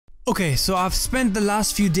Okay, so I've spent the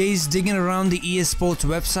last few days digging around the EA Sports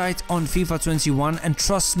website on FIFA 21, and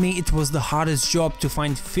trust me, it was the hardest job to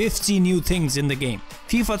find 50 new things in the game.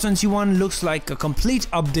 FIFA 21 looks like a complete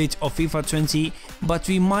update of FIFA 20, but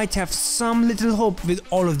we might have some little hope with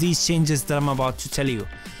all of these changes that I'm about to tell you.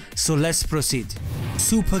 So let's proceed.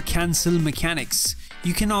 Super cancel mechanics.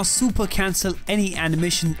 You can now super cancel any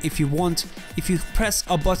animation if you want. If you press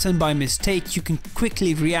a button by mistake, you can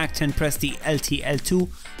quickly react and press the LT-L2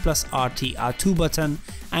 plus RT-R2 button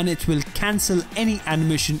and it will cancel any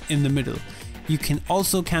animation in the middle. You can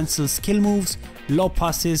also cancel skill moves, lob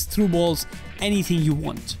passes, through balls, anything you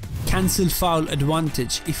want. Cancel foul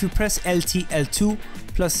advantage. If you press LT-L2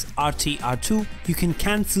 plus RT-R2, you can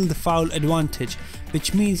cancel the foul advantage,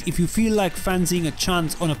 which means if you feel like fancying a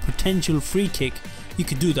chance on a potential free kick, you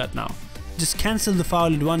can do that now. Just cancel the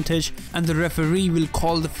foul advantage and the referee will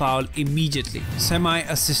call the foul immediately.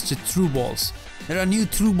 Semi-assisted through balls. There are new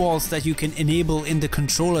through balls that you can enable in the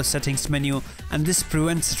controller settings menu, and this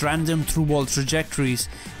prevents random through ball trajectories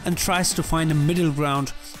and tries to find a middle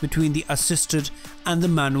ground between the assisted and the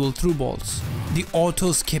manual through balls. The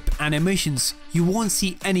auto skip animations. You won't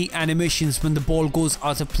see any animations when the ball goes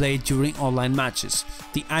out of play during online matches.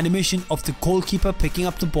 The animation of the goalkeeper picking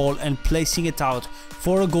up the ball and placing it out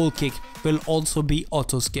for a goal kick will also be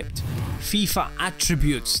auto skipped. FIFA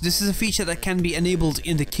attributes. This is a feature that can be enabled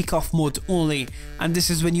in the kickoff mode only, and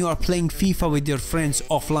this is when you are playing FIFA with your friends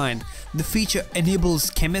offline. The feature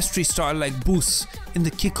enables chemistry style like boosts in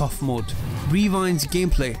the kickoff mode. Rewinds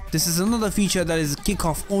gameplay. This is another feature that is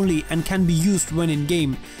kickoff only and can be used when in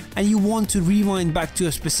game, and you want to rewind back to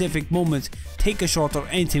a specific moment, take a shot or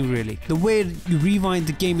anything really. The way you rewind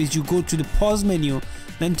the game is you go to the pause menu,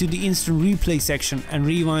 then to the instant replay section and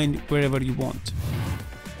rewind wherever you want.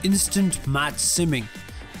 Instant match simming.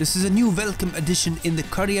 This is a new welcome addition in the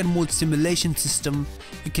career mode simulation system.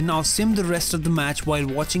 You can now sim the rest of the match while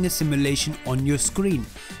watching a simulation on your screen.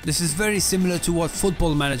 This is very similar to what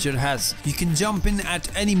Football Manager has. You can jump in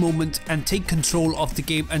at any moment and take control of the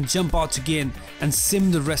game and jump out again and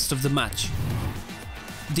sim the rest of the match.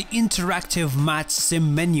 The interactive match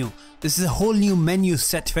sim menu. This is a whole new menu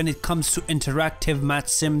set when it comes to interactive match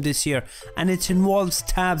sim this year, and it involves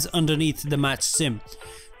tabs underneath the match sim.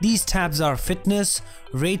 These tabs are fitness,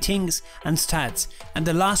 ratings and stats, and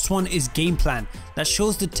the last one is game plan that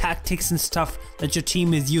shows the tactics and stuff that your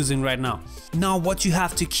team is using right now. Now what you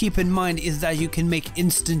have to keep in mind is that you can make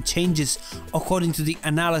instant changes according to the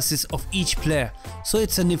analysis of each player, so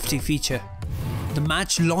it's a nifty feature. The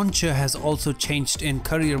match launcher has also changed in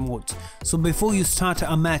career mode, so before you start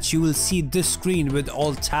a match you will see this screen with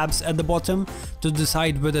all tabs at the bottom to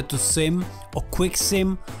decide whether to sim or quick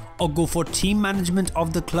sim or go for team management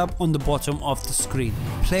of the club on the bottom of the screen.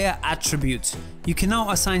 Player attributes. You can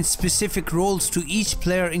now assign specific roles to each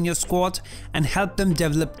player in your squad and help them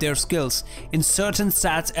develop their skills in certain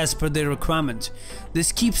stats as per their requirement.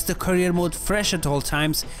 This keeps the career mode fresh at all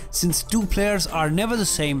times since two players are never the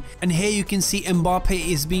same, and here you can see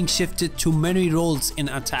Mbappe is being shifted to many roles in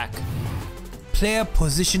attack. Player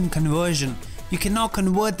position conversion. You can now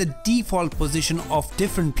convert the default position of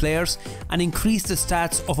different players and increase the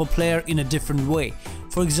stats of a player in a different way.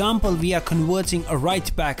 For example, we are converting a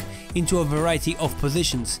right back into a variety of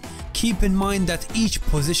positions. Keep in mind that each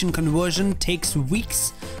position conversion takes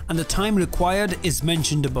weeks and the time required is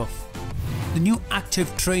mentioned above. The new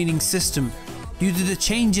active training system. Due to the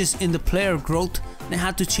changes in the player growth, they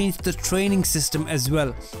had to change the training system as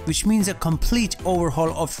well, which means a complete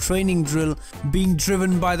overhaul of training drill being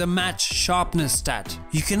driven by the match sharpness stat.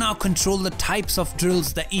 You can now control the types of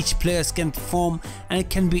drills that each player can perform, and it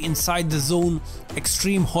can be inside the zone,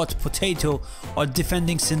 extreme hot potato or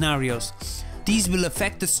defending scenarios. These will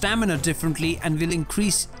affect the stamina differently and will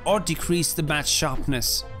increase or decrease the match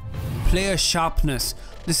sharpness. Player sharpness.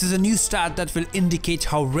 This is a new stat that will indicate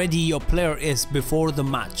how ready your player is before the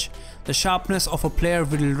match. The sharpness of a player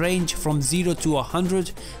will range from 0 to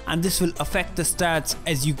 100, and this will affect the stats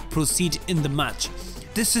as you proceed in the match.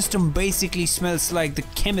 This system basically smells like the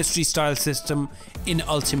chemistry style system in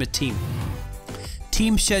Ultimate Team.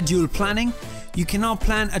 Team schedule planning. You can now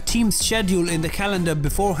plan a team's schedule in the calendar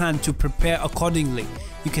beforehand to prepare accordingly.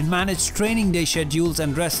 You can manage training day schedules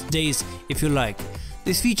and rest days if you like.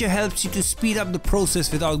 This feature helps you to speed up the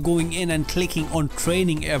process without going in and clicking on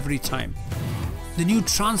training every time. The new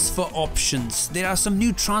transfer options. There are some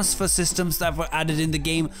new transfer systems that were added in the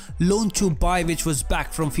game. Loan to buy, which was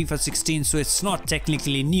back from FIFA 16, so it's not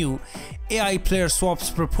technically new. AI player swaps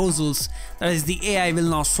proposals, that is, the AI will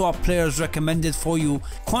now swap players recommended for you.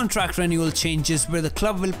 Contract renewal changes, where the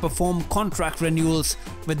club will perform contract renewals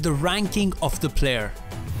with the ranking of the player.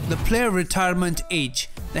 The player retirement age.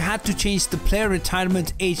 They had to change the player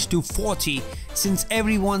retirement age to 40 since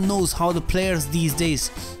everyone knows how the players these days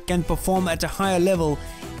can perform at a higher level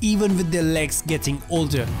even with their legs getting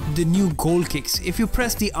older. The new goal kicks. If you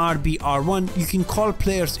press the RB/R1, you can call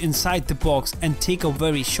players inside the box and take a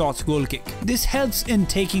very short goal kick. This helps in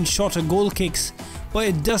taking shorter goal kicks, but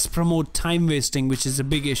it does promote time wasting, which is a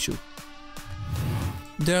big issue.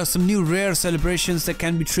 There are some new rare celebrations that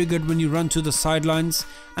can be triggered when you run to the sidelines,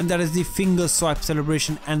 and that is the finger swipe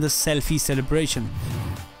celebration and the selfie celebration.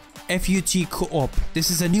 FUT Co-op. This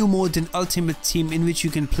is a new mode in Ultimate Team in which you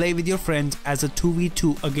can play with your friends as a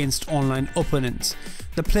 2v2 against online opponents.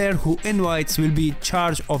 The player who invites will be in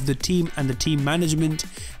charge of the team and the team management,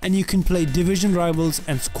 and you can play division rivals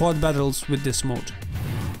and squad battles with this mode.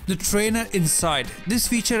 The trainer inside. This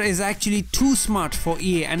feature is actually too smart for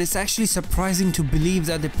EA, and it's actually surprising to believe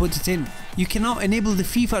that they put it in. You can now enable the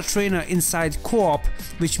FIFA trainer inside co-op,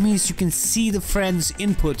 which means you can see the friend's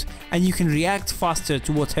input and you can react faster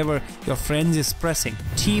to whatever your friend is pressing.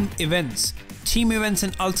 Team events. Team events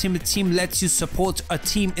in Ultimate Team lets you support a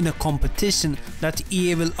team in a competition that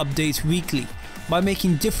EA will update weekly. By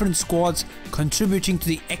making different squads contributing to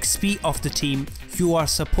the XP of the team, you are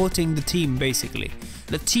supporting the team basically.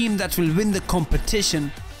 The team that will win the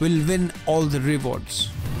competition will win all the rewards.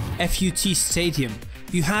 FUT Stadium.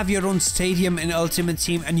 You have your own stadium in Ultimate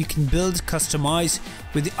Team and you can build, customize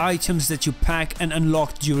with the items that you pack and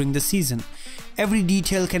unlock during the season. Every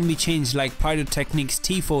detail can be changed like pyrotechnics,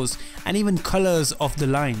 tifos and even colors of the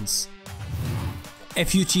lines.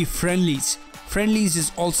 FUT Friendlies. Friendlies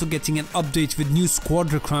is also getting an update with new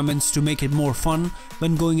squad requirements to make it more fun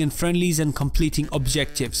when going in friendlies and completing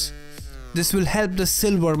objectives. This will help the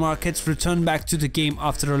silver markets return back to the game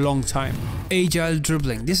after a long time. Agile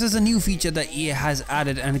dribbling. This is a new feature that EA has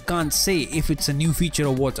added, and I can't say if it's a new feature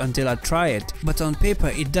or what until I try it, but on paper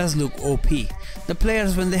it does look OP. The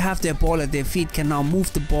players, when they have their ball at their feet, can now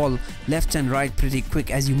move the ball left and right pretty quick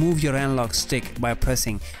as you move your analog stick by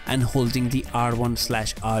pressing and holding the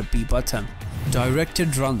R1/RB button.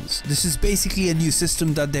 Directed runs. This is basically a new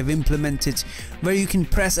system that they've implemented where you can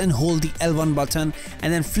press and hold the L1 button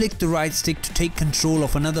and then flick the right stick to take control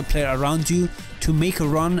of another player around you to make a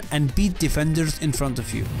run and beat defenders in front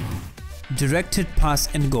of you. Directed pass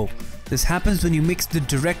and go. This happens when you mix the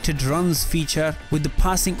directed runs feature with the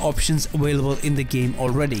passing options available in the game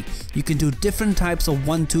already. You can do different types of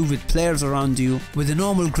 1-2 with players around you with a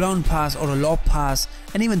normal ground pass or a lob pass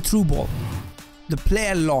and even through ball. The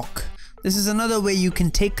player lock. This is another way you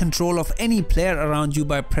can take control of any player around you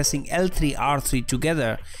by pressing L3 R3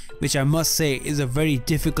 together, which I must say is a very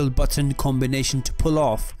difficult button combination to pull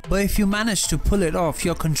off. But if you manage to pull it off,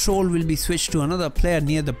 your control will be switched to another player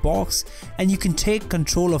near the box and you can take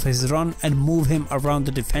control of his run and move him around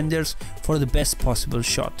the defenders for the best possible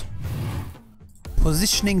shot.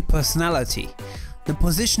 Positioning personality. The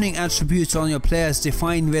positioning attributes on your players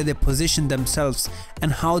define where they position themselves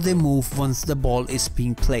and how they move once the ball is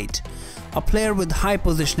being played. A player with high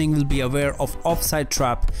positioning will be aware of offside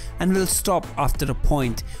trap and will stop after a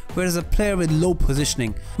point, whereas a player with low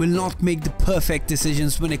positioning will not make the perfect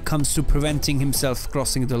decisions when it comes to preventing himself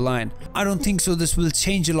crossing the line. I don't think so this will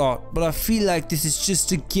change a lot, but I feel like this is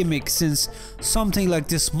just a gimmick since something like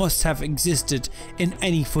this must have existed in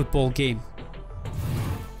any football game.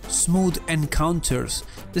 Smooth encounters.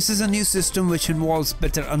 This is a new system which involves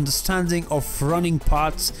better understanding of running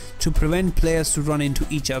paths to prevent players to run into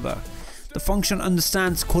each other. The function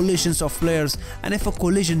understands collisions of players, and if a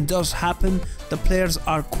collision does happen, the players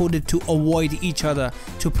are coded to avoid each other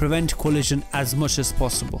to prevent collision as much as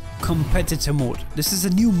possible. Competitor mode. This is a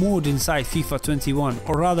new mode inside FIFA 21,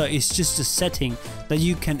 or rather it's just a setting that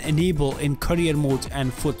you can enable in career mode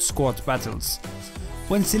and foot squad battles.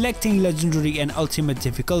 When selecting legendary and ultimate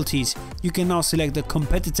difficulties, you can now select the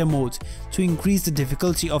competitor mode to increase the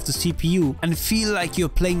difficulty of the CPU and feel like you're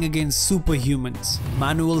playing against superhumans.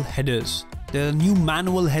 Manual headers. There are new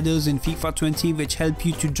manual headers in FIFA 20 which help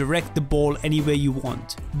you to direct the ball anywhere you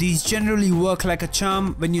want. These generally work like a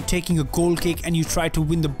charm when you're taking a goal kick and you try to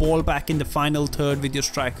win the ball back in the final third with your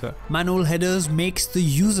striker. Manual headers makes the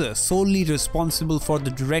user solely responsible for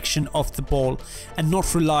the direction of the ball and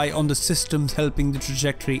not rely on the systems helping the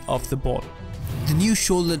trajectory of the ball. The new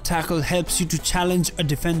shoulder tackle helps you to challenge a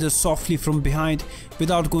defender softly from behind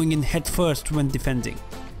without going in head first when defending.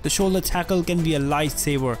 The shoulder tackle can be a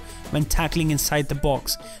lifesaver when tackling inside the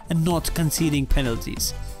box and not conceding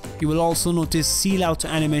penalties. You will also notice seal out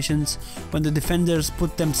animations when the defenders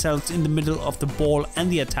put themselves in the middle of the ball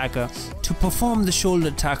and the attacker. To perform the shoulder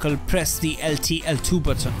tackle, press the LT-L2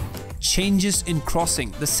 button. Changes in crossing.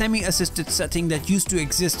 The semi-assisted setting that used to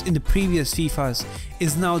exist in the previous FIFAs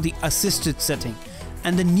is now the assisted setting.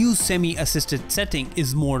 and the new semi-assisted setting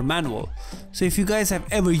is more manual. So if you guys have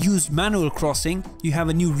ever used manual crossing, you have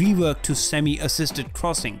a new rework to semi-assisted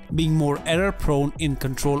crossing, being more error prone in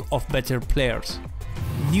control of better players.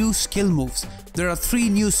 New skill moves. There are 3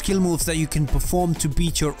 new skill moves that you can perform to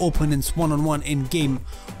beat your opponents one-on-one in game.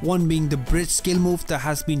 One being the bridge skill move that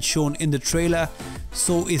has been shown in the trailer.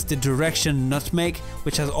 So is the direction nutmeg,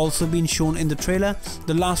 which has also been shown in the trailer.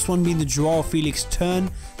 The last one being the Joao Felix turn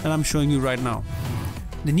that I'm showing you right now.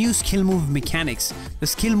 The new skill move mechanics. The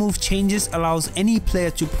skill move changes allows any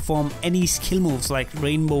player to perform any skill moves like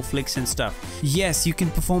rainbow flicks and stuff. Yes, you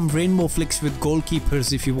can perform rainbow flicks with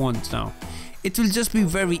goalkeepers if you want now. It will just be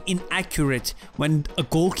very inaccurate when a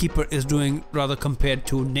goalkeeper is doing, rather compared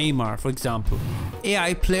to Neymar for example.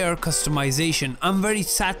 AI player customization. I'm very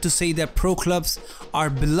sad to say that Pro Clubs,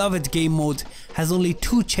 our beloved game mode, has only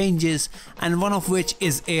 2 changes, and one of which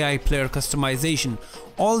is AI player customization.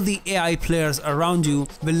 All the AI players around you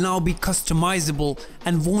will now be customizable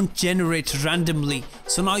and won't generate randomly,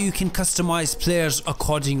 so now you can customize players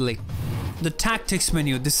accordingly. The tactics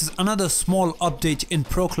menu. This is another small update in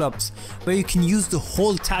Pro Clubs where you can use the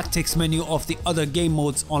whole tactics menu of the other game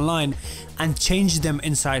modes online and change them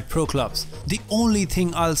inside Pro Clubs. The only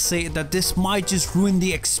thing I'll say that this might just ruin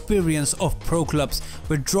the experience of Pro Clubs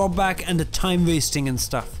with drawback and the time wasting and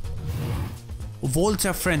stuff.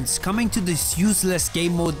 Volta friends, coming to this useless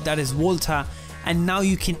game mode that is Volta, and now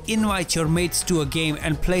you can invite your mates to a game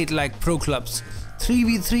and play it like Pro Clubs.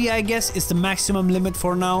 3v3 I guess is the maximum limit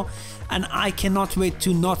for now, and I cannot wait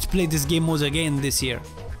to not play this game mode again this year.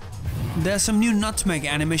 There are some new nutmeg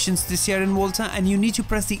animations this year in Volta, and you need to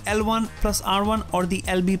press the L1 plus R1 or the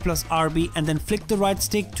LB plus RB and then flick the right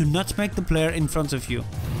stick to nutmeg the player in front of you.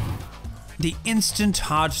 The instant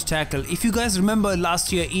hard tackle. If you guys remember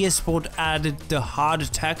last year, EA Sport added the hard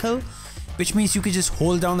tackle, which means you could just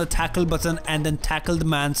hold down the tackle button and then tackle the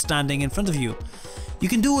man standing in front of you. You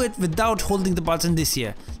can do it without holding the button this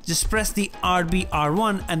year. Just press the RB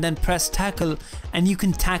R1 and then press tackle and you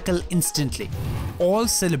can tackle instantly. All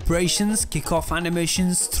celebrations, kickoff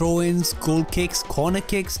animations, throw-ins, goal kicks, corner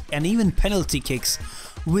kicks and even penalty kicks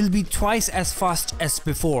will be twice as fast as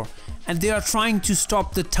before, and they are trying to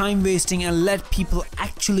stop the time wasting and let people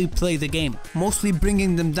actually play the game, mostly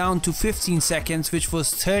bringing them down to 15 seconds, which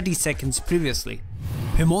was 30 seconds previously.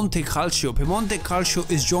 Piemonte Calcio. Piemonte Calcio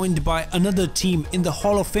is joined by another team in the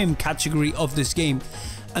Hall of Fame category of this game,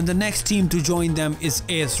 and the next team to join them is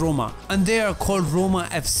AS Roma, and they are called Roma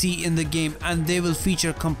FC in the game, and they will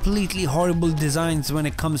feature completely horrible designs when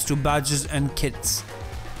it comes to badges and kits.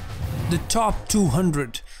 The top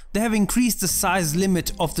 200. They have increased the size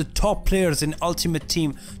limit of the top players in Ultimate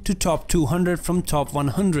Team to top 200 from top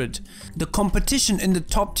 100. The competition in the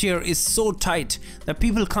top tier is so tight that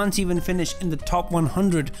people can't even finish in the top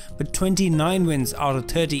 100 with 29 wins out of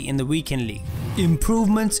 30 in the weekend league.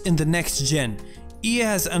 Improvements in the next gen. EA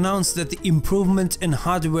has announced that the improvement in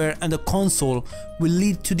hardware and the console will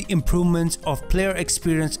lead to the improvement of player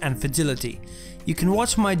experience and fidelity. You can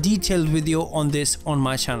watch my detailed video on this on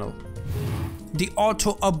my channel. The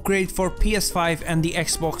auto upgrade for PS5 and the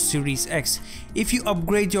Xbox Series X. If you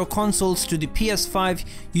upgrade your consoles to the PS5,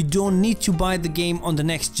 you don't need to buy the game on the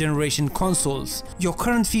next generation consoles. Your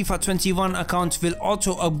current FIFA 21 account will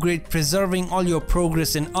auto upgrade, preserving all your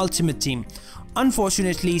progress in Ultimate Team.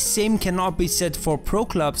 Unfortunately, same cannot be said for Pro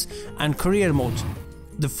Clubs and Career Mode.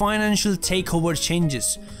 The financial takeover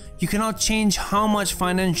changes. You cannot change how much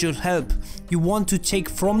financial help you want to take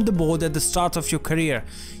from the board at the start of your career.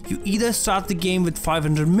 You either start the game with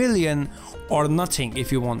 500 million or nothing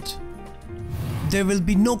if you want. There will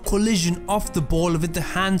be no collision of the ball with the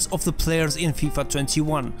hands of the players in FIFA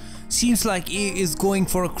 21. Seems like EA is going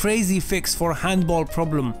for a crazy fix for a handball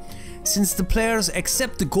problem, since the players,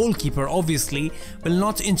 except the goalkeeper obviously, will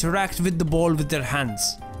not interact with the ball with their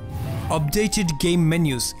hands. Updated game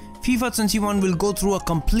menus. FIFA 21 will go through a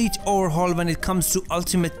complete overhaul when it comes to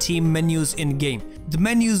Ultimate Team menus in game. The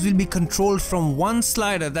menus will be controlled from one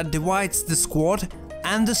slider that divides the squad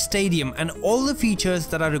and the stadium and all the features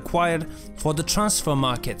that are required for the transfer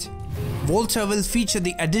market. Volta will feature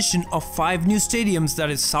the addition of 5 new stadiums,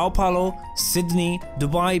 that is Sao Paulo, Sydney,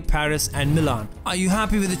 Dubai, Paris and Milan. Are you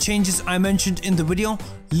happy with the changes I mentioned in the video?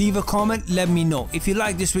 Leave a comment, let me know. If you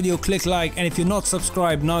like this video, click like, and if you're not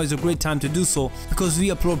subscribed, now is a great time to do so, because we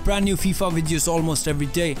upload brand new FIFA videos almost every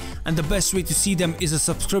day, and the best way to see them is a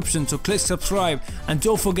subscription, so click subscribe and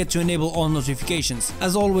don't forget to enable all notifications.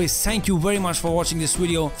 As always, thank you very much for watching this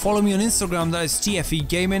video. Follow me on Instagram, that is TFE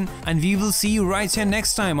Gaming, and we will see you right here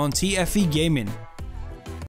next time on TFE Gaming.